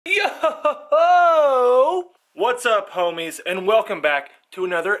Ho! What's up, homies, and welcome back to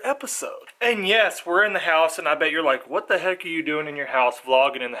another episode. And yes, we're in the house, and I bet you're like, what the heck are you doing in your house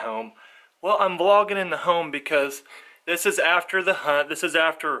vlogging in the home? Well, I'm vlogging in the home because this is after the hunt. This is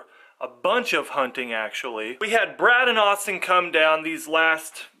after a bunch of hunting, actually. We had Brad and Austin come down these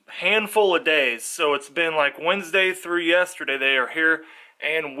last handful of days, so it's been like Wednesday through yesterday. They are here,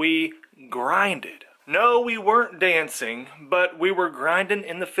 and we grinded. No, we weren't dancing, but we were grinding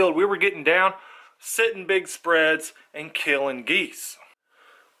in the field. We were getting down, sitting big spreads, and killing geese.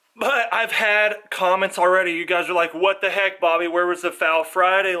 But I've had comments already. You guys are like, what the heck, Bobby? Where was the Foul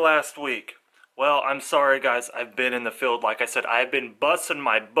Friday last week? Well, I'm sorry, guys. I've been in the field. Like I said, I've been busting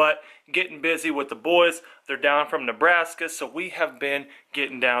my butt, getting busy with the boys. They're down from Nebraska, so we have been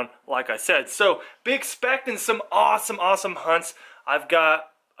getting down, like I said. So, be expecting some awesome hunts. I've got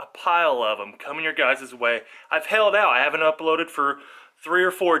a pile of them coming your guys' way. I've held out. I haven't uploaded for 3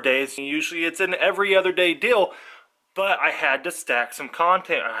 or 4 days. Usually it's an every other day deal, but I had to stack some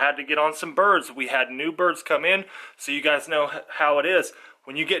content. I had to get on some birds. We had new birds come in, so you guys know how it is.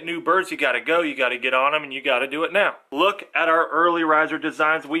 When you get new birds, you got to go, you got to get on them, and you got to do it now. Look at our early riser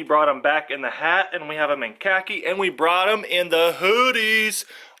designs. We brought them back in the hat, and we have them in khaki, and we brought them in the hoodies.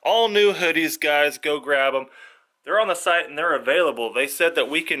 All new hoodies, guys. Go grab them. They're on the site and they're available. They said that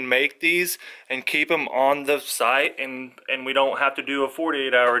we can make these and keep them on the site, and we don't have to do a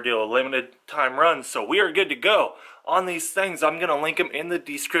 48-hour deal, a limited time run. So we are good to go on these things. I'm going to link them in the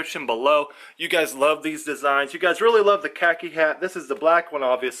description below. You guys love these designs. You guys really love the khaki hat. This is the black one,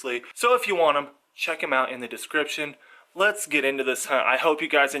 obviously. So if you want them, check them out in the description. Let's get into this hunt. I hope you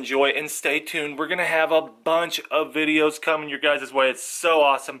guys enjoy and stay tuned. We're going to have a bunch of videos coming your guys' way. It's so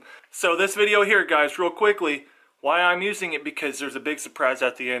awesome. So this video here, guys, real quickly, why I'm using it, because there's a big surprise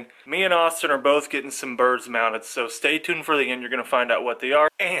at the end. Me and Austin are both getting some birds mounted, so stay tuned for the end. You're going to find out what they are.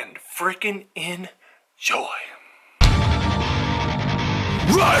 And freaking enjoy.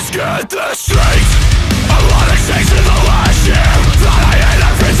 Let's get this straight. A lot of stakes in the last year. Thought I had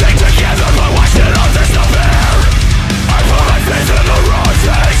everything together, but watched it all disappear. I put my face in the wrong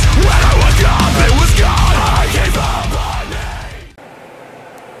things. When I woke up, it was gone. I gave up on me.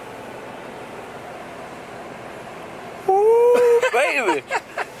 Woo, baby.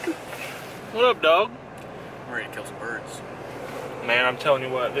 What up, dog? I'm ready to kill some birds. Man, I'm telling you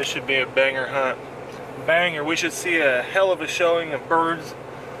what, this should be a banger hunt. Banger. We should see a hell of a showing of birds,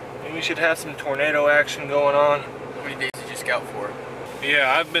 and we should have some tornado action going on. How many days did you scout for?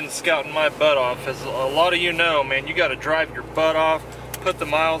 Yeah, I've been scouting my butt off. As a lot of you know, man, you got to drive your butt off, put the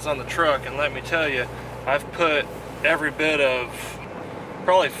miles on the truck, and let me tell you, I've put every bit of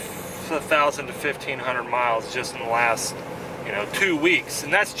probably 1,000 to 1,500 miles just in the last, 2 weeks,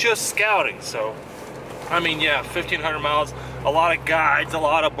 and that's just scouting. So, I mean, yeah, 1,500 miles. A lot of guides, a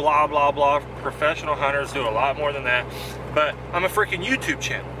lot of blah blah blah. Professional hunters do a lot more than that. But I'm a freaking YouTube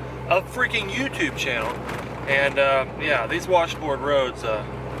channel, and yeah, these washboard roads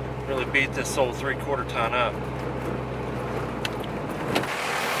really beat this old 3/4 ton up.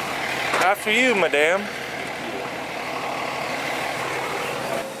 After you, madame.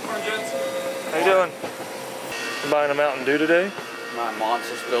 Morning, gents. How you doing? You buying a Mountain Dew today? My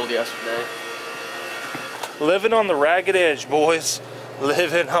monster spilled yesterday. Living on the ragged edge, boys.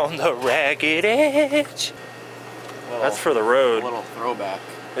 Living on the ragged edge. That's for the road. A little throwback.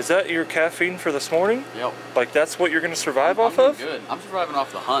 Is that your caffeine for this morning? Yep. Like that's what you're going to survive I'm off of? good. I'm surviving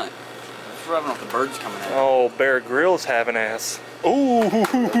off the hunt. I'm surviving off the birds coming in. Oh, Bear Grylls having ass. Ooh,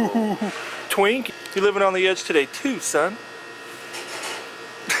 Twink, you living on the edge today too, son.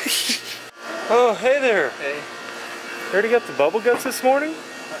 Oh, hey there. Hey. You already got the bubble guts this morning?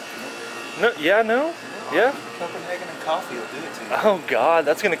 No, yeah, no? Yeah? Copenhagen and coffee will do it to you. Oh God,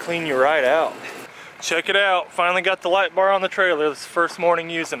 that's gonna clean you right out. Check it out, finally got the light bar on the trailer. This first morning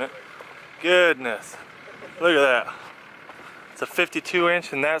using it. Goodness, look at that. It's a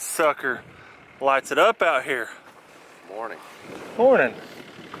 52-inch and that sucker lights it up out here. Morning. Morning.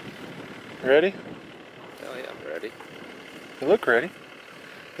 Ready? Oh yeah, I'm ready. You look ready.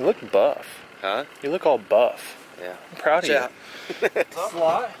 You look buff. Huh? You look all buff. Yeah. I'm proud of you.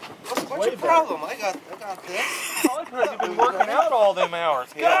 Slot. What's your problem? I got this. Probably because you've been working out all them hours.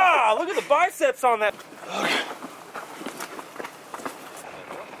 Yeah. God, look at the biceps on that.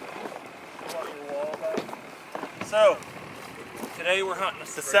 So, today we're hunting.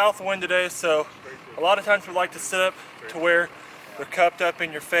 It's the south wind today, so a lot of times we like to sit up to where they're cupped up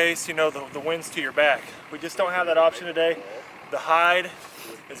in your face, the wind's to your back. We just don't have that option today. The hide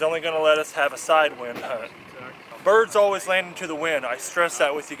is only going to let us have a side wind hunt. Birds always land into the wind. I stress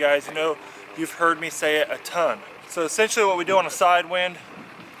that with you guys. You've heard me say it a ton. So essentially what we do on a side wind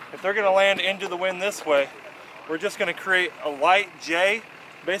if they're gonna land into the wind this way, we're just gonna create a light J,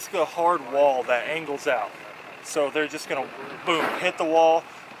 basically a hard wall that angles out. So they're just gonna, boom, hit the wall.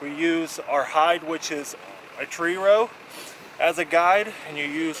 We use our hide, which is a tree row, as a guide, and you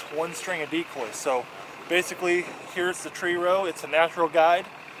use one string of decoys. So basically, here's the tree row, it's a natural guide,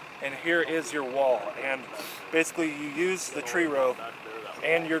 and here is your wall. And basically you use the tree row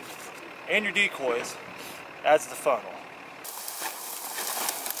and your decoys as the funnel.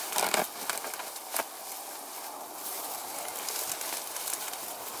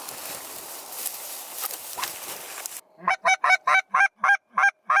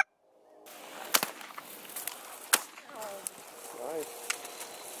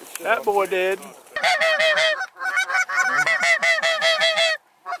 That boy did.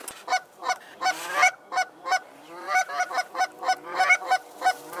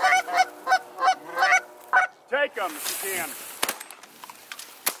 Take them if you can.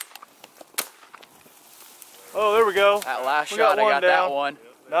 Oh, there we go. That last We shot, got one I got down. that one.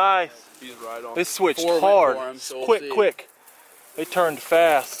 Nice. He's right on. They switched Four went hard. for him, so we'll quick, see. quick. They turned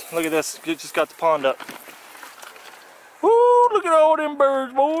fast. Look at this. It just got the pond up. Woo, look at all them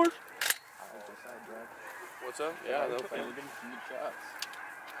birds, boys. What's up? Yeah, they'll finally give him some good shots.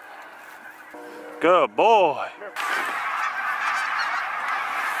 Good boy.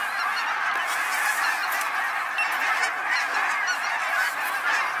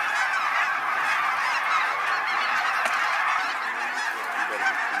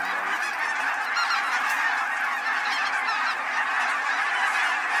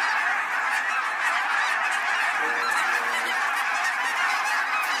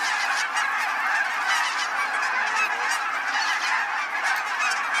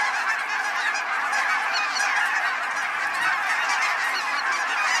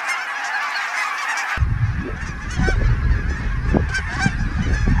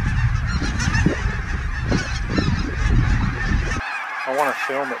 I want to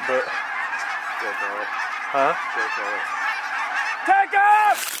film it, but huh? Take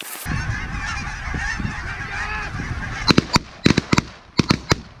off!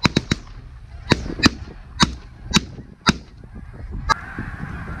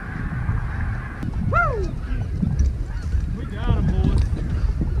 We got him, boys.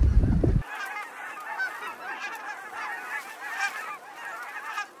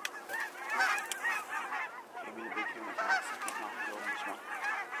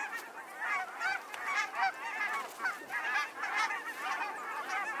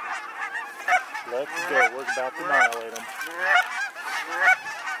 Let's go. We're about to annihilate them.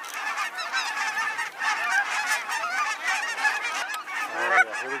 Oh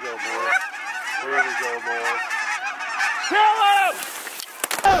yeah, here we go, boys. Here we go, boys. Kill him!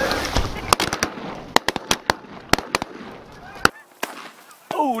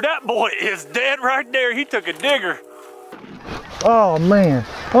 Oh, that boy is dead right there. He took a digger. Oh man,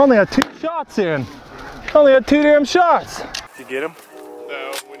 I only had 2 shots in. I only had 2 damn shots. Did you get him?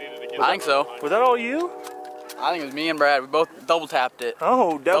 No, we needed to get I think so. Was that all you? I think it was me and Brad. We both double tapped it.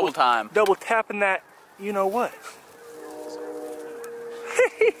 Oh, Double time. Double tapping that, you know what?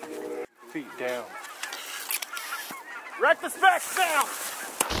 Feet down. Wreck the specs down!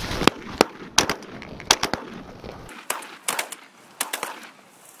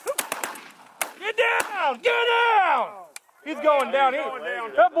 Get down! Get down! He's going down.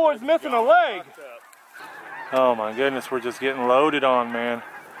 That boy's missing a leg. Oh my goodness, we're just getting loaded on, man.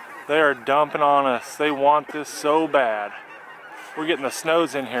 They are dumping on us. They want this so bad. We're getting the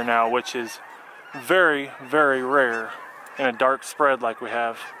snows in here now, which is very, very rare in a dark spread like we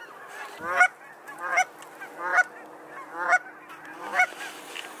have.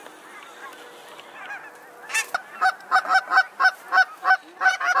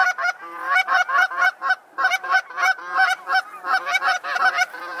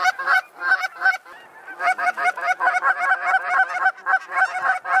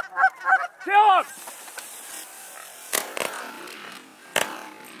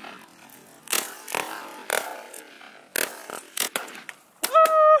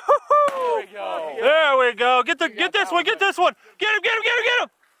 There we go. Get this one. Get this one. Get him. Get him. Get him. Get him.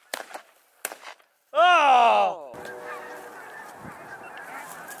 Oh.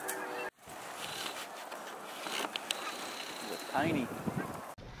 Tiny.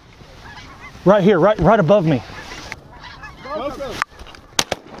 Right here. Right above me.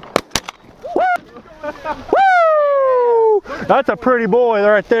 Woo! That's a pretty boy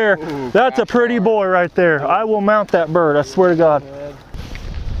right there. That's a pretty boy right there. I will mount that bird. I swear to God.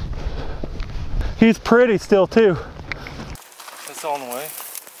 He's pretty still too. That's on the way.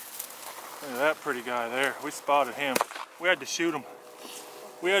 Look at that pretty guy there. We spotted him. We had to shoot him.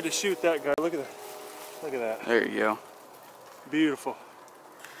 We had to shoot that guy. Look at that. Look at that. There you go. Beautiful.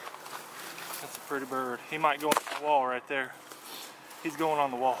 That's a pretty bird. He might go on the wall right there. He's going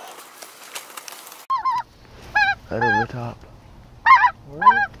on the wall. Right over the top.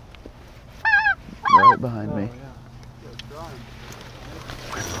 Right behind me.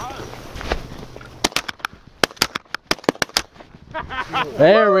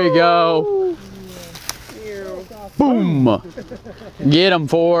 There we go. Boom. Get him,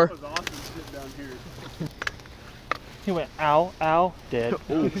 4. He went ow, ow, dead.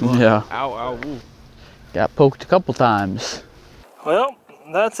 Yeah. Ow, ow, woo. Got poked a couple times. Well,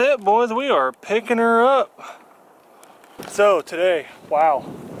 that's it, boys. We are picking her up. So today, wow,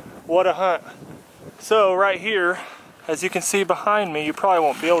 what a hunt. So right here, as you can see behind me, you probably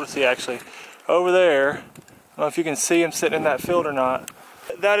won't be able to see actually, over there, I don't know if you can see him sitting in that field or not.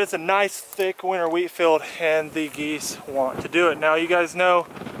 That is a nice thick winter wheat field, and the geese want to do it. Now you guys know,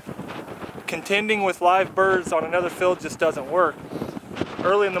 contending with live birds on another field just doesn't work.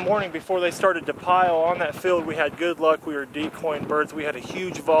 Early in the morning before they started to pile on that field, we had good luck. We were decoying birds. We had a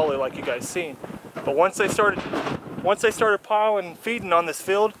huge volley like you guys seen. But once they started piling and feeding on this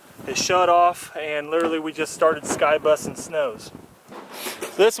field, it shut off, and literally we just started sky busting snows.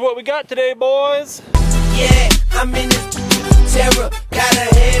 So this is what we got today, boys. Yeah, I'm in this terror. Got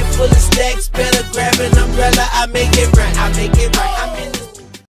a head full of stacks. Better grab an umbrella. I make it right. I make it right. I'm in this.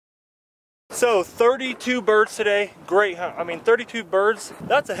 So 32 birds today. Great hunt. I mean, 32 birds.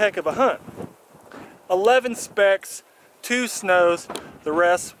 That's a heck of a hunt. 11 specks, 2 snows. The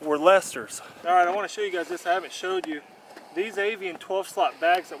rest were Lesters. All right, I want to show you guys this. I haven't showed you. These avian 12-slot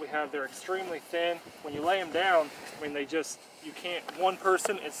bags that we have, they're extremely thin. When you lay them down, I mean, you can't, one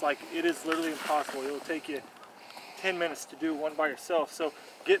person, it's like, it is literally impossible. It'll take you 10 minutes to do one by yourself. So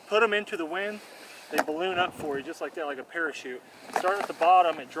put them into the wind, they balloon up for you just like that, like a parachute. Start at the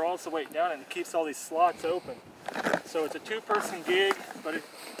bottom, it draws the weight down and it keeps all these slots open. So it's a 2-person gig, but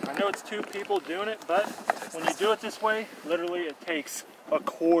I know it's 2 people doing it, but when you do it this way, literally it takes a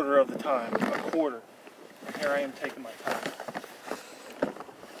quarter of the time, a quarter. And here I am taking my time.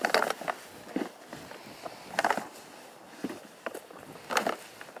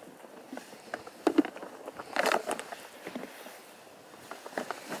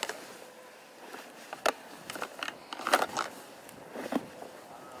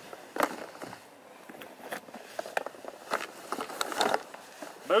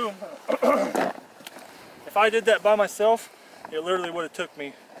 Boom. If I did that by myself, it literally would have took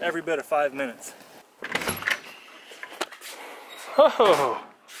me every bit of 5 minutes. Oh,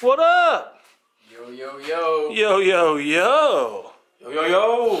 what up? Yo, yo, yo. Yo, yo, yo. Yo, yo,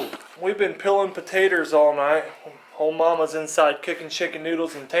 yo. We've been peeling potatoes all night. Whole mama's inside cooking chicken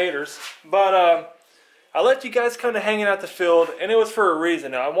noodles and taters. But I let you guys kind of hanging out the field, and it was for a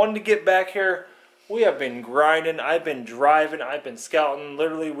reason. Now, I wanted to get back here. We have been grinding. I've been driving. I've been scouting.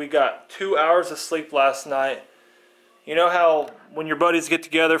 Literally, we got 2 hours of sleep last night. You know how when your buddies get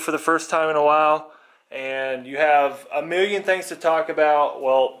together for the first time in a while, and you have a million things to talk about?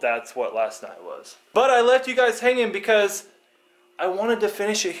 Well, that's what last night was. But I left you guys hanging because I wanted to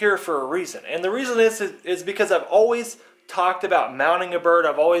finish it here for a reason. And the reason is because I've always talked about mounting a bird.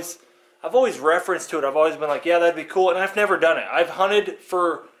 I've always referenced to it. I've always been like, yeah, that'd be cool. And I've never done it. I've hunted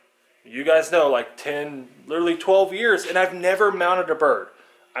for, you guys know, like 10, literally 12 years, and I've never mounted a bird.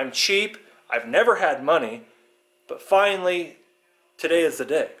 I'm cheap. I've never had money. But finally, today is the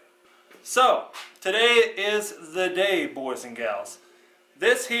day. So, today is the day, boys and gals.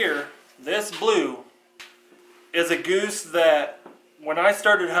 This here, this blue, is a goose that when I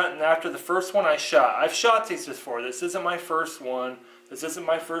started hunting after the first one I shot, I've shot these before. This isn't my first one. This isn't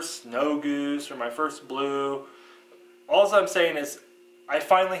my first snow goose or my first blue. All I'm saying is I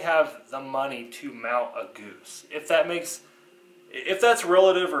finally have the money to mount a goose. If that's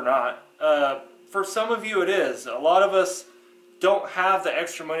relative or not. For some of you it is. A lot of us don't have the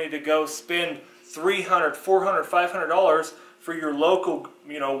extra money to go spend $300, $400, $500 for your local,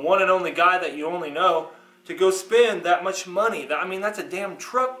 one and only guy that you only know, to go spend that much money. I mean, that's a damn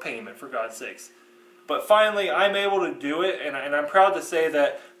truck payment, for God's sakes. But finally, I'm able to do it, and I'm proud to say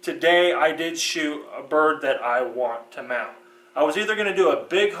that today I did shoot a bird that I want to mount. I was either going to do a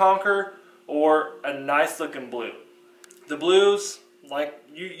big honker or a nice looking blue. The blues, like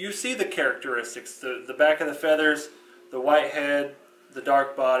you see the characteristics, the back of the feathers, the white head, the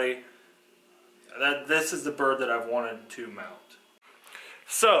dark body. This is the bird that I've wanted to mount.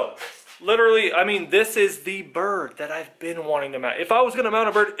 So, literally, I mean, this is the bird that I've been wanting to mount. If I was going to mount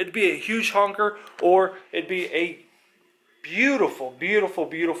a bird, it'd be a huge honker, or it'd be a beautiful, beautiful,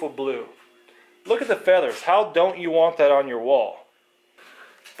 beautiful blue. Look at the feathers. How don't you want that on your wall?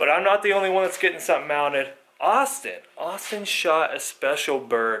 But I'm not the only one that's getting something mounted. Austin shot a special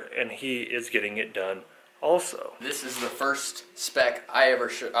bird, and he is getting it done also. This is the first spec I ever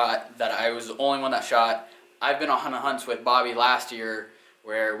shot that I was the only one that shot. I've been on hunts with Bobby last year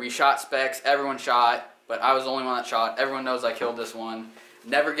where we shot specs, everyone shot, but I was the only one that shot. Everyone knows I killed this one.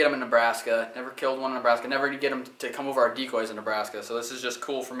 Never get them in Nebraska, never killed one in Nebraska, never get them to come over our decoys in Nebraska. So this is just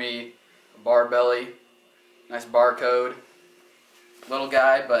cool for me. Bar belly, nice barcode. Little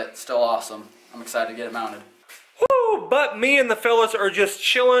guy, but still awesome. I'm excited to get it mounted. Woo! But me and the fellas are just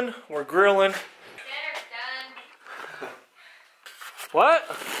chilling. We're grilling. Dinner's done. What?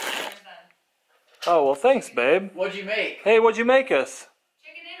 Dinner's done. Oh, well, thanks, babe. What'd you make? Hey, what'd you make us?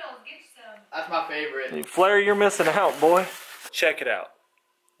 Chicken noodles, get you some. That's my favorite. Flair, you're missing out, boy. Check it out.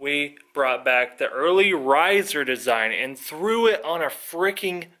 We brought back the early riser design and threw it on a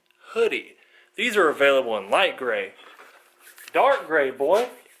freaking hoodie. These are available in light gray, dark gray, boy.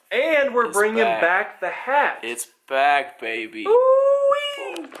 And we're bringing back the hat. It's back, baby.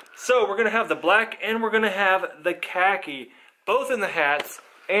 Ooh-wee. So we're going to have the black and we're going to have the khaki, both in the hats.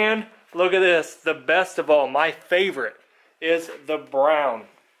 And look at this, the best of all, my favorite is the brown.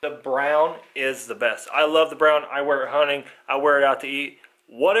 The brown is the best. I love the brown. I wear it hunting. I wear it out to eat.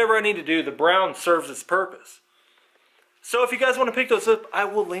 Whatever I need to do, the brown serves its purpose. So if you guys want to pick those up, I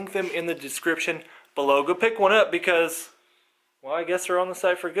will link them in the description below. Go pick one up because, well, I guess they're on the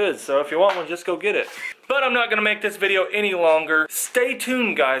site for good. So if you want one, just go get it. But I'm not going to make this video any longer. Stay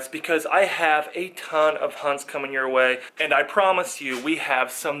tuned, guys, because I have a ton of hunts coming your way. And I promise you, we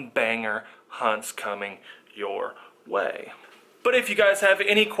have some banger hunts coming your way. But if you guys have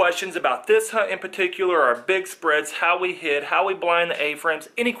any questions about this hunt in particular, our big spreads, how we hid, how we blind the A-frames,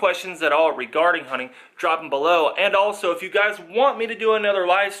 any questions at all regarding hunting, drop them below. And also, if you guys want me to do another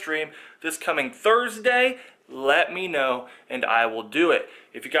live stream this coming Thursday, let me know and I will do it.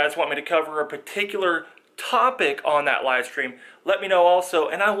 If you guys want me to cover a particular topic on that live stream, let me know also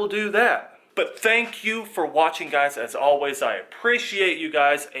and I will do that. But thank you for watching, guys. As always, I appreciate you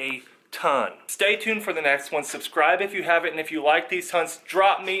guys a ton. Stay tuned for the next one. Subscribe if you haven't, and if you like these hunts,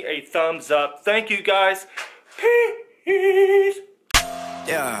 drop me a thumbs up. Thank you, guys. Peace.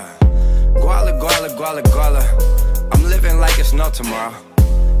 Yeah, guala, guala, guala, guala. I'm living like it's no tomorrow.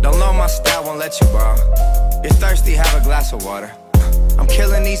 Don't know my style, won't let you borrow. You're thirsty, have a glass of water. I'm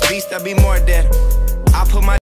killing these beasts that be more dead. I put my